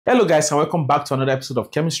Hello guys, and welcome back to another episode of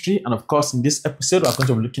chemistry. And of course, in this episode, we're going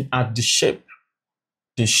to be looking at the shape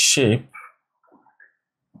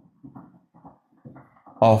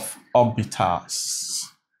of orbitals.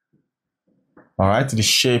 All right, the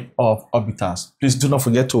shape of orbitals. Please do not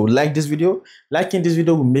forget to like this video. Liking this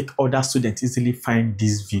video will make other students easily find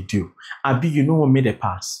this video. Abi, you know what made a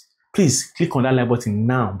pass? Please click on that like button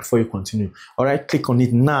now before you continue. All right, click on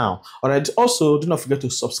it now. All right, also do not forget to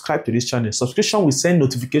subscribe to this channel. Subscription will send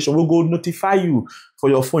notification. We'll go notify you for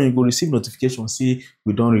your phone. You will receive notification. See,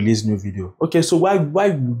 we don't release new video. Okay, so why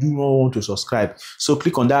would you not want to subscribe? So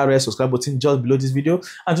click on that red subscribe button just below this video,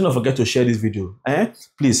 and do not forget to share this video.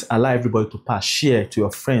 Please allow everybody to pass. Share to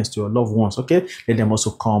your friends, to your loved ones. Okay, let them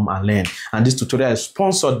also come and learn. And this tutorial is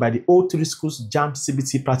sponsored by the O3SCHOOLS JAMB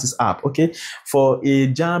CBT practice app. Okay, for a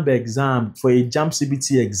JAMB exam, for a JAMB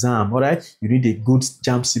CBT exam, all right, you need a good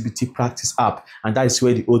JAMB CBT practice app, and that is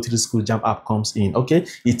where the O3SCHOOLS JAMB app comes in. Okay,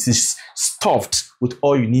 it is stuffed with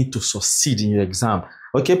all you need to succeed in your exam.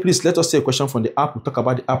 Okay, please let us see a question from the app. We'll talk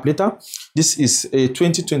about the app later. This is a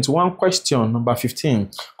 2021 question number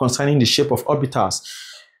 15 concerning the shape of orbitals.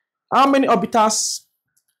 How many orbitals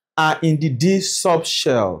are in the D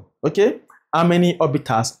subshell? Okay, how many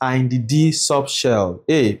orbitals are in the D subshell?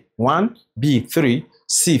 A, 1, B, 3,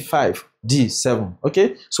 C, 5, D, 7.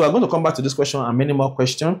 Okay, so we're going to come back to this question and many more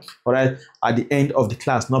questions, all right, at the end of the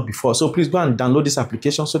class, not before. So please go and download this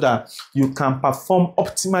application so that you can perform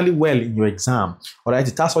optimally well in your exam. All right,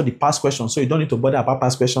 it has all the past questions, so you don't need to bother about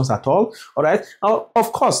past questions at all. All right, now,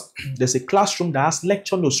 of course, there's a classroom that has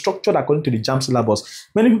lecture notes structured according to the JAMB syllabus.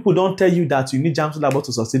 Many people don't tell you that you need JAMB syllabus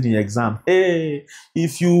to succeed in your exam. Hey,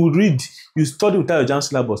 if you read, you study without your JAMB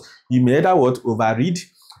syllabus, you may either overread,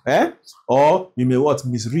 or you may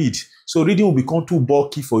misread. So reading will become too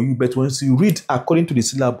bulky for you, but once you read according to the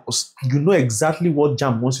syllabus, you know exactly what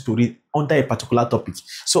JAMB wants you to read under a particular topic.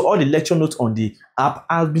 So all the lecture notes on the app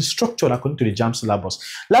have been structured according to the JAMB syllabus.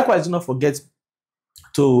 Likewise, do not forget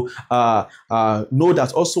to know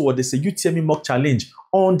that also what they say UTME mock challenge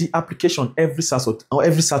on the application every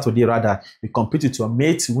Saturday rather. You compete with your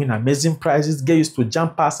mates, win amazing prizes, get used to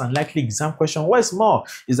JAMB pass and likely exam question. What's more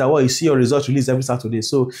is that you see your results released every Saturday,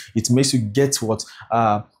 so it makes you get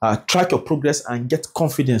track your progress and get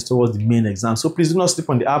confidence towards the main exam. So please do not sleep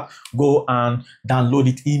on the app. Go and download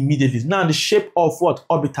it immediately. Now the shape of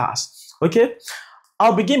orbitals. Okay,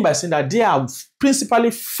 I'll begin by saying that there are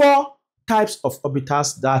principally 4 types of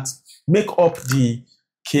orbitals that make up the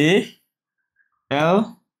K,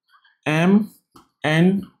 L, M,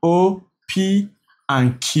 N, O, P,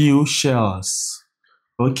 and Q shells.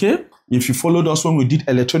 Okay, if you followed us when we did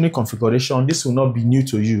electronic configuration, this will not be new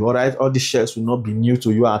to you. All right, all these shells will not be new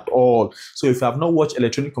to you at all. So if you have not watched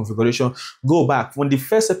electronic configuration, go back. When the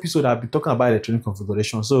first episode I've been talking about electronic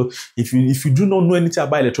configuration. So if you do not know anything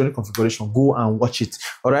about electronic configuration, go and watch it.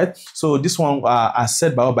 All right, so this one is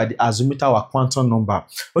set by the azimuth or quantum number.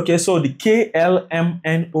 Okay, so the K, L, M,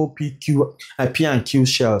 N, O, P, Q, P, and Q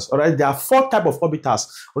shells. All right, there are 4 types of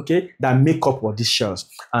orbitals, okay, that make up these shells,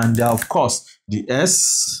 and of course the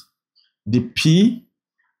S, the P,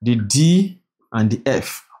 the D, and the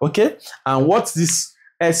F. Okay, and what this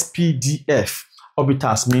SPDF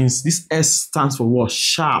orbitals means, this S stands for what?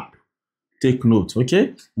 Sharp. Take note.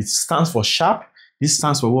 Okay, it stands for sharp. This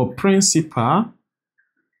stands for what? Principal.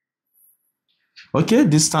 Okay,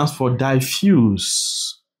 this stands for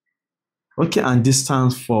diffuse. Okay, and this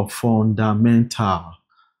stands for fundamental.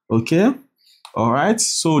 Okay, all right,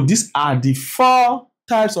 so these are the 4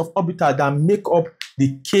 types of orbital that make up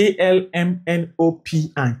the K, L, M, N, O,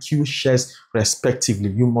 P, and Q shells respectively.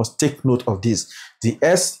 You must take note of this. The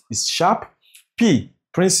S is sharp, P,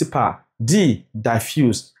 principal, D,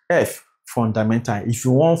 diffuse, F, fundamental. If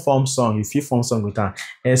you want form song, if you form song with an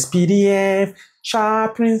SPDF,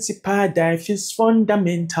 sharp, principal, diffuse,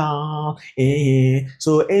 fundamental.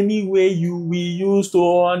 So anyway you will use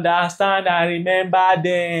to understand and remember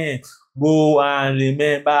them, go and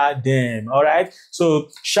remember them. All right, so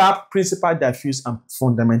sharp, principal, diffuse, and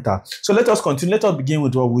fundamental. So let us continue. Let us begin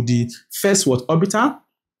with the first orbital,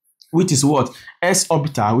 which is what? S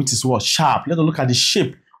orbital, which is what? Sharp. Let us look at the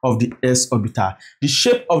shape of the S orbital. The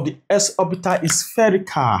shape of the S orbital is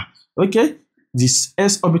spherical. Okay, this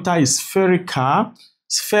S orbital is spherical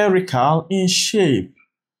in shape.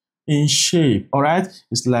 All right,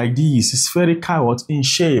 it's like this. It's spherical in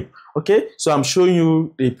shape. Okay, so I'm showing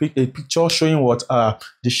you a picture showing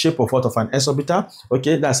the shape of an S orbital.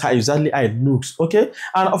 Okay, that's how exactly how it looks. Okay,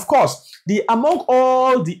 and of course, among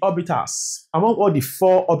all the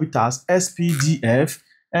 4 orbitals, SPDF,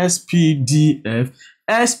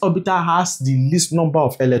 S orbital has the least number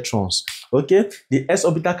of electrons. Okay, the s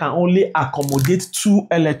orbital can only accommodate 2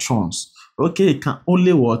 electrons. Okay, it can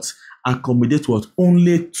only what? Accommodate what?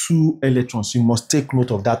 Only 2 electrons. You must take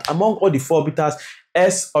note of that. Among all the 4 orbitals,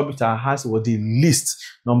 s orbital has what? The least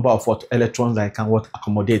number of what? Electrons that it can what?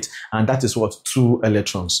 Accommodate, and that is what? 2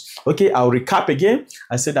 electrons. Okay, I'll recap again.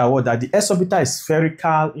 I said that what? That the s orbital is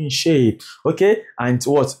spherical in shape. Okay, and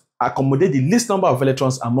what? Accommodate the least number of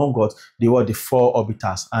electrons among what? The 4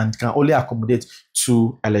 orbitals, and can only accommodate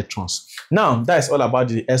 2 electrons. Now, that is all about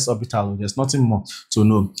the s orbital. There's nothing more to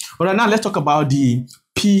know. All right, now let's talk about the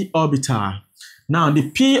p orbital. Now,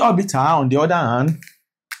 the p orbital, on the other hand,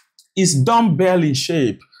 is dumbbell in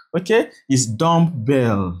shape. Okay, it's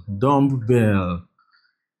dumbbell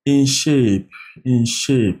in shape.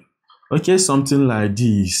 Okay, something like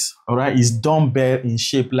this. All right, it's dumbbell in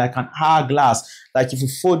shape, like an hourglass. Like if you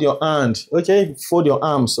fold your hand, okay, fold your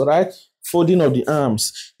arms. All right, folding of the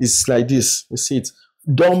arms is like this. You see it,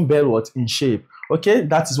 dumbbell what? In shape. Okay,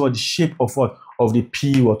 that is what the shape of what? Of the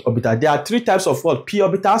p what? Orbital. There are 3 types of what? P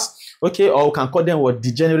orbitals. Okay, or we can call them what?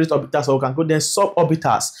 Degenerate orbitals, or we can call them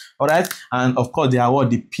suborbitals. All right, and of course they are what?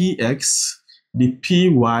 The px, the py,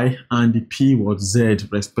 and the p what? Z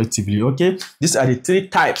respectively. Okay, these are the 3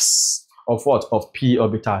 types of what? Of p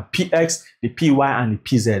orbital: px, the py, and the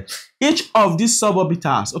pz. Each of these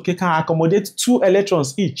suborbitals, okay, can accommodate 2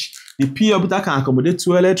 electrons each. The p orbital can accommodate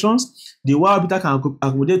 2 electrons, the y orbital can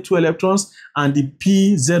accommodate 2 electrons, and the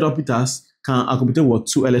pz orbitals can accommodate what?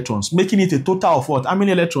 2 electrons, making it a total of what? How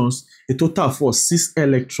many electrons? A total of what? 6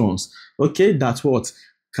 electrons. Okay, that's what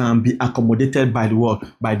can be accommodated by the what?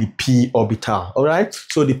 By the p orbital. All right,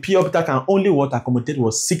 so the p orbital can only what? Accommodate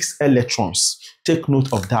what? 6 electrons. Take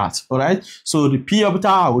note of that. All right, so the p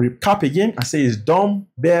orbital, I will recap again. I say it's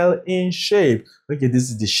dumbbell in shape. Okay, this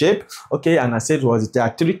is the shape. Okay, and I said there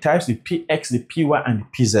are 3 types: the px, the py, and the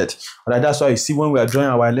pz. All right, that's why you see when we are drawing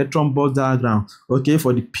our electron ball diagram. Okay,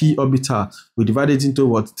 for the p orbital, we divide it into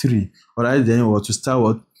what? 3. All right, then what? To start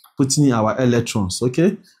what? Putting in our electrons.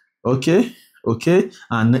 Okay,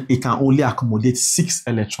 and it can only accommodate 6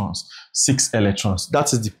 electrons. 6 electrons.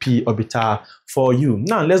 That is the p orbital for you.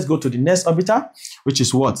 Now let's go to the next orbital, which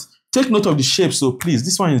is what? Take note of the shape. So please,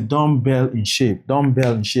 this one is dumbbell in shape.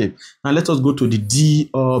 Dumbbell in shape. Now let us go to the d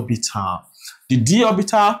orbital. The d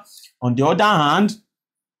orbital, on the other hand,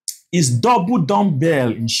 is double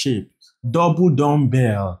dumbbell in shape. Double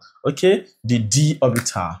dumbbell. Okay, the d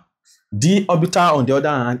orbital. D orbital, on the other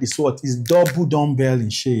hand, is what? Is double dumbbell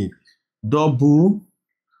in shape. Double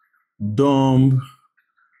dumbbell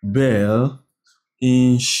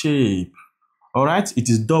in shape. All right, it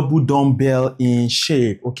is double dumbbell in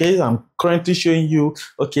shape. Okay, I'm currently showing you,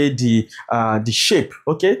 okay, the shape.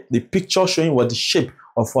 Okay, the picture showing what the shape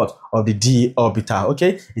of what? Of the d orbital.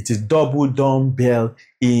 Okay, it is double dumbbell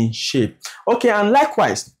in shape. Okay, and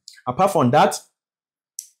likewise, apart from that,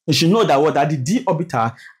 you should know that what? That the d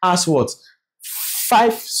orbital has what?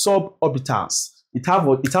 5 suborbitals. It has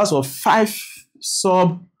what? It has what? 5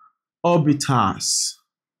 suborbitals.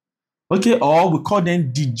 Okay, or we call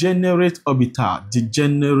them degenerate orbital.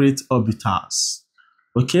 Degenerate orbitals.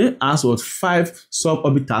 Okay, as what? 5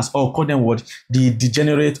 suborbitals, or call them what? The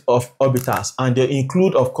degenerate of orbitals, and they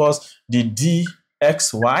include, of course, the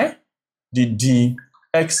dxy, the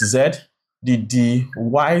dxz, the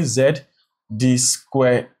dyz, the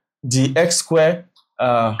square, the x square,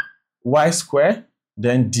 y square,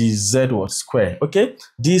 then the z what? Square. Okay,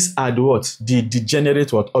 these are the what? The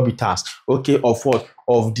degenerate what? Orbitals. Okay, of what?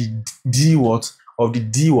 Of the d what? Of the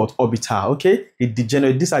d what? Orbital. Okay, the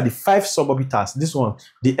degenerate. These are the 5 suborbitals. This one,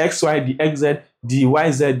 the xy, the xz, the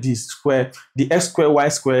yz, the square, the x square, y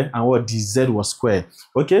square, and what? The z was square.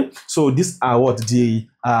 Okay, so these are what? The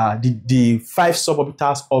 5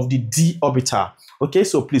 suborbitals of the d orbital. Okay,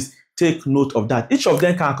 so please take note of that. Each of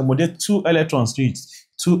them can accommodate 2 electrons each.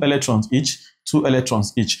 2 electrons each. 2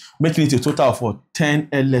 electrons each, making it a total of what? 10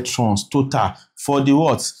 electrons total for the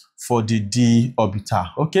what? For the d orbital.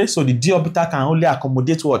 Okay, so the d orbital can only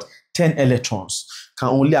accommodate what? 10 electrons. Can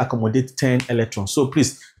only accommodate 10 electrons. So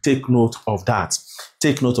please take note of that.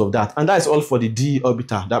 Take note of that. And that is all for the d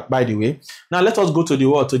orbital. That, by the way. Now let us go to the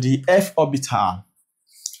what? To the f orbital.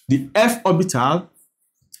 The f orbital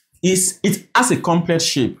it has a complex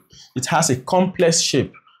shape. It has a complex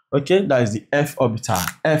shape. Okay, that is the f orbital.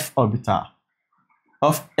 F orbital.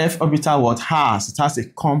 Of f orbital, what has? It has a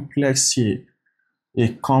complex shape. A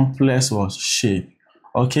complex what? Shape.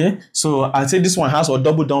 Okay, so I say this one has a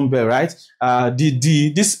double dumbbell, right?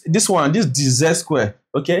 This one, this dz square.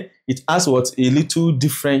 Okay, it has what? A little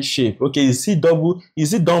different shape. Okay, you see double, you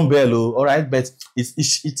see dumbbell, all right, but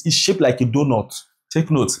it's shaped like a donut. Take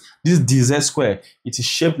note, this DZ square, it is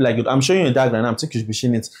shaped like it. I'm showing you a diagram. I think you should be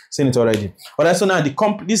seeing it already. All right, so now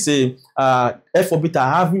this F orbital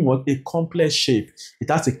having what a complex shape. It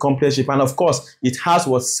has a complex shape, and of course, it has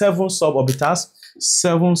what 7 suborbitals,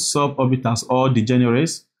 7 suborbitals or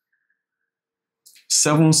degenerates.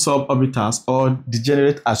 7 suborbitals or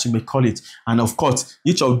degenerate, as you may call it, and of course,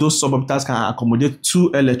 each of those suborbitals can accommodate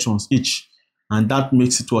 2 electrons each, and that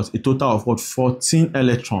makes it what a total of what 14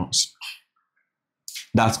 electrons.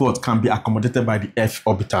 That's what can be accommodated by the F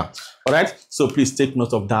orbital. All right, so please take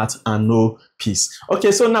note of that and know peace.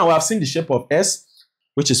 Okay, so now we have seen the shape of S,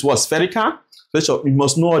 which is what spherical. So we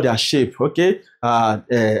must know their shape. Okay,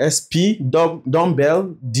 SP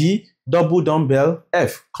dumbbell, D double dumbbell,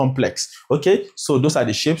 F complex. Okay, so those are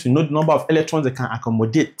the shapes. You know the number of electrons they can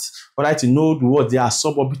accommodate. All right, you know what they are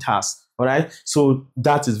suborbitals. All right, so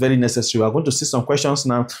that is very necessary. We are going to see some questions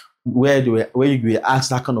now where you will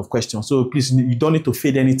ask that kind of question. So please, you don't need to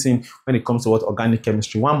fade anything when it comes to what organic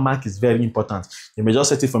chemistry. 1 mark is very important. You may just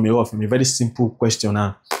set it from a very simple question.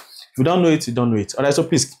 Now, if you don't know it, you don't know it. All right, so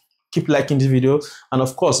please keep liking this video, and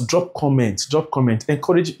of course, drop comment.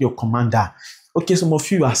 Encourage your commander. Okay, some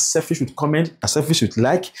of you are selfish with comment, are selfish with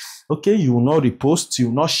like. Okay, you will not repost, you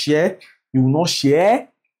will not share, you will not share.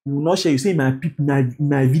 You will not share. You say my people,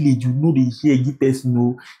 my village, you know they hear give person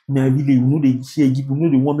no. My village, you know they hear give, you know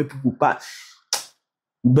they want make people pass.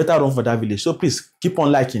 You better run for that village. So please keep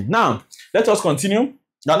on liking. Now let us continue.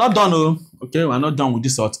 We are not done, oh. Okay, we are not done with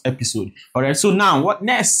this episode. All right. So now what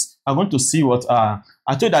next? I'm going to see what I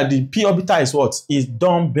told you that the p orbital is what is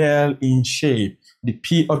dumbbell in shape. The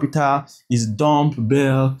p orbital is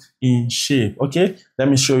dumbbell in shape. Okay, let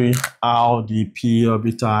me show you how the p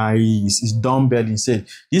orbital is dumbbell in shape.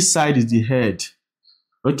 This side is the head.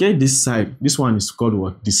 Okay, this side, this one is called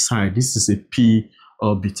what? The side. This is a p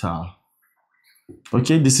orbital.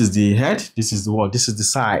 Okay, this is the head. This is the what? This is the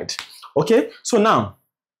side. Okay, so now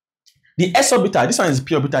the s orbital. This one is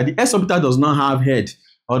p orbital. The s orbital does not have head.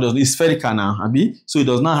 It's spherical now, Abi. So it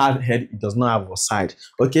does not have head, it does not have a side.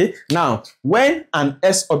 Okay. Now, when an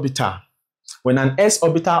s orbital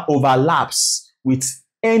overlaps with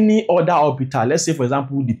any other orbital, let's say for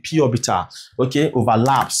example the p orbital, okay,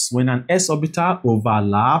 overlaps. When an s orbital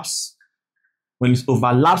overlaps, when it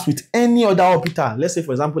overlaps with any other orbital, let's say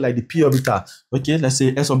for example like the p orbital, okay, let's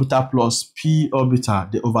say s orbital plus p orbital,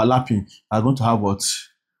 the overlapping are going to have what?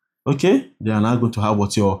 Okay, they are now going to have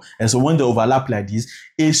what and so when they overlap like this,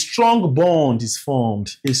 a strong bond is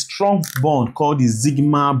formed. A strong bond called the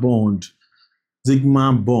sigma bond.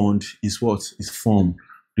 Sigma bond is what is formed,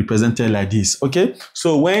 represented like this. Okay,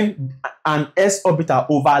 so when an s orbital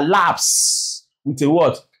overlaps with a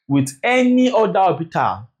what? With any other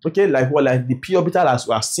orbital, okay, like what, like the p orbital as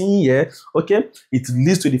we are seeing here, okay, it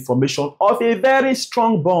leads to the formation of a very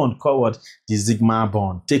strong bond called what? The sigma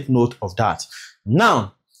bond. Take note of that.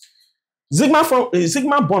 Now,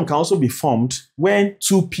 sigma bond can also be formed when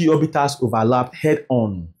 2 p orbitals overlap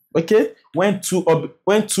head-on. Okay, when two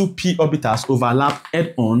p orbitals overlap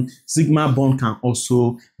head-on, sigma bond can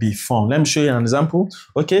also be formed. Let me show you an example.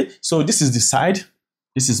 Okay, so this is the side.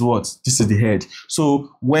 This is what? This is the head.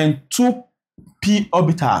 So when 2 p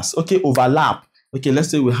orbitals, okay, overlap. Okay, let's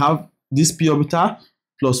say we have this p orbital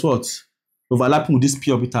plus what? Overlapping with this p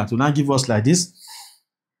orbital to now give us like this.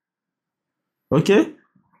 Okay.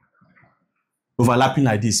 Overlapping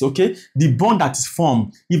like this, okay? The bond that is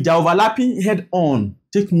formed, if they are overlapping head-on,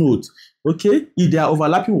 take note, okay? If they are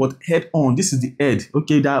overlapping what? Head-on, this is the head,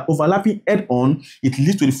 okay? They are overlapping head-on, it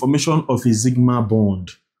leads to the formation of a sigma bond.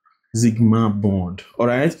 Sigma bond, all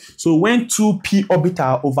right? So when 2 p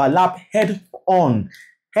orbital overlap head-on,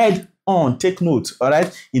 take note, all right?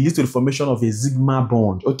 It leads to the formation of a sigma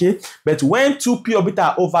bond, okay? But when 2 p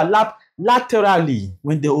orbital overlap laterally,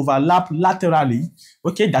 when they overlap laterally,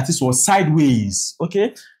 okay, that is what? Sideways,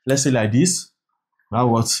 okay? Let's say like this. That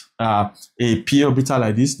was a p orbital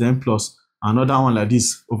like this, then plus another one like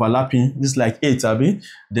this, overlapping. This is like 8, Abi.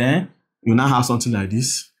 Then you now have something like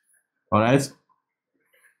this, all right?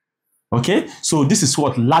 Okay, so this is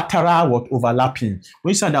what? Lateral what? Overlapping.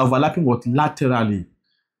 When you say they're overlapping what? Laterally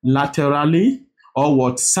or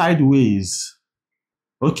what? Sideways.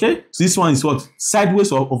 Okay, so this one is what?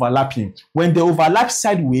 Sideways or overlapping. When they overlap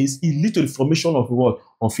sideways, it leads to the formation of what?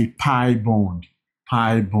 Of a pi bond.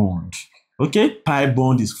 Pi bond. Okay, pi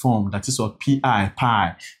bond is formed. That is what? Pi.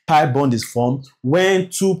 Pi bond is formed when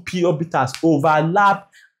 2 p orbitals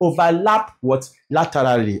overlap what?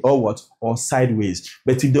 Laterally or what? Or sideways.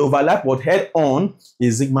 But if they overlap what? Head on,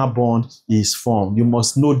 a sigma bond is formed. You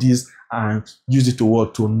must know this and use it to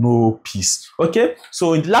what? To know peace. Okay,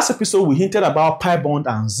 so in the last episode we hinted about pi bond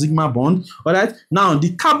and sigma bond. All right, now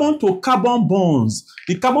the carbon to carbon bonds,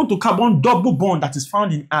 the carbon to carbon double bond that is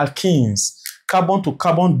found in alkenes, carbon to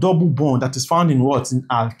carbon double bond that is found in what? In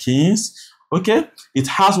alkenes. Okay, it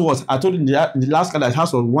has what? I told you in the last class, it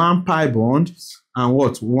has what? One pi bond and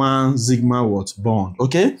what? One sigma what? Bond.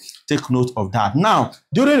 Okay, take note of that. Now,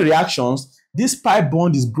 during reactions, this pi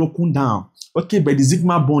bond is broken down. Okay, but the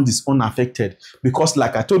sigma bond is unaffected because,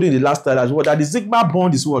 like I told you in the last class as well, that the sigma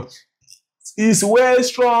bond is what? Is way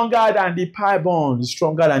stronger than the pi bond.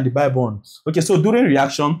 Stronger than the pi bond. Okay, so during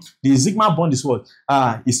reaction, the sigma bond is what?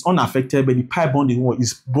 Is unaffected, but the pi bond is what?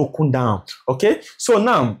 Is broken down. Okay, so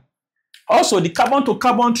now, also the carbon to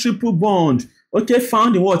carbon triple bond, okay,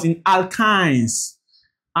 found in what? In alkynes.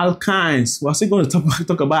 Alkynes. We're still going to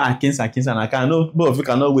talk about alkenes and alkynes. No, both of you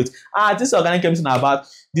cannot wait. This organic chemistry now about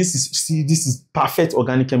this is perfect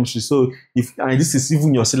organic chemistry. So if this is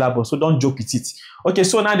even your syllabus, so don't joke with it. Okay,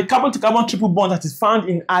 so now the carbon to carbon triple bond that is found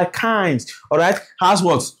in alkynes, all right, has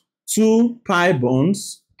what? Two pi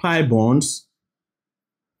bonds,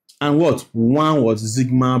 and what? One was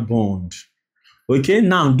sigma bond. Okay,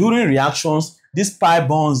 now during reactions, these pi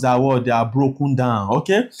bonds are what? They are broken down.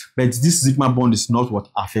 Okay, but this sigma bond is not what?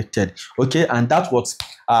 Affected. Okay, and that's what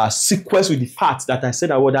sequence with the fact that I said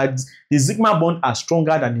that the sigma bond are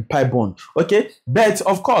stronger than the pi bond. Okay, but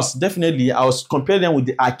of course, definitely, I was comparing them with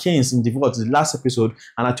the alkenes in the last episode,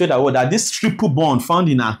 and I told you that this triple bond found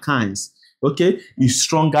in alkynes, okay, is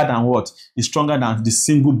stronger than what? Is stronger than the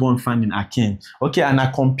single bond found in alkene. Okay, and I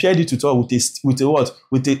compared it with holding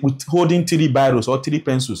 3 biros or 3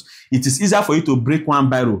 pencils. It is easier for you to break 1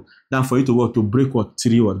 biro than for you to what? To break what?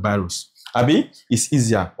 3 biros. Abi, it's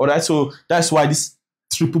easier. All right, so that's why this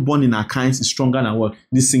triple bond in alkynes is stronger than what?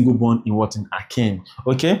 This single bond in what? In alkene.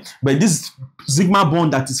 Okay, but this sigma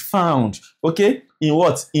bond that is found, okay, in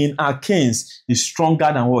what? In alkenes is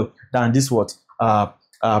stronger than what? Than this what?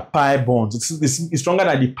 Pi bonds. It's stronger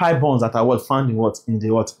than the pi bonds that are what? Found in what? In the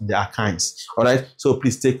alkynes. All right, so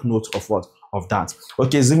please take note of what? Of that.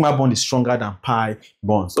 Okay, sigma bond is stronger than pi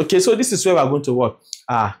bonds. Okay, so this is where we're going to what?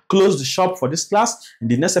 Close the shop for this class. In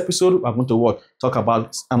the next episode, we're going to what? Talk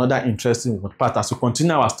about another interesting part as we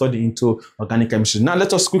continue our study into organic chemistry. Now,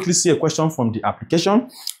 let us quickly see a question from the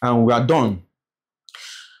application, and we are done.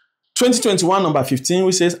 2021 number 15,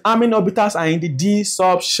 which says how many orbitals are in the D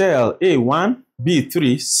subshell? A1,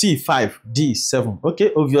 B3, C5, D7.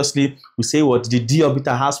 Okay, obviously we say what? The D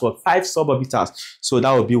orbital has what? 5 suborbitals. So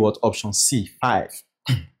that would be what? Option C, 5.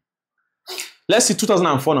 Let's see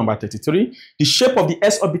 2004 number 33. The shape of the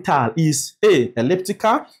S orbital is A,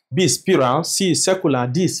 elliptical, B, spiral, C, circular,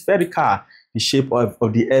 D, spherical. The shape of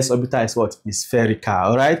the S orbital is what? Is spherical.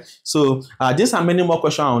 All right. So these are many more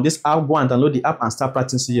questions on this app. Go and download the app and start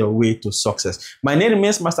practicing your way to success. My name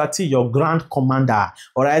remains Master T, your Grand Commander.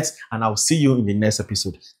 All right. And I'll see you in the next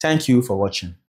episode. Thank you for watching.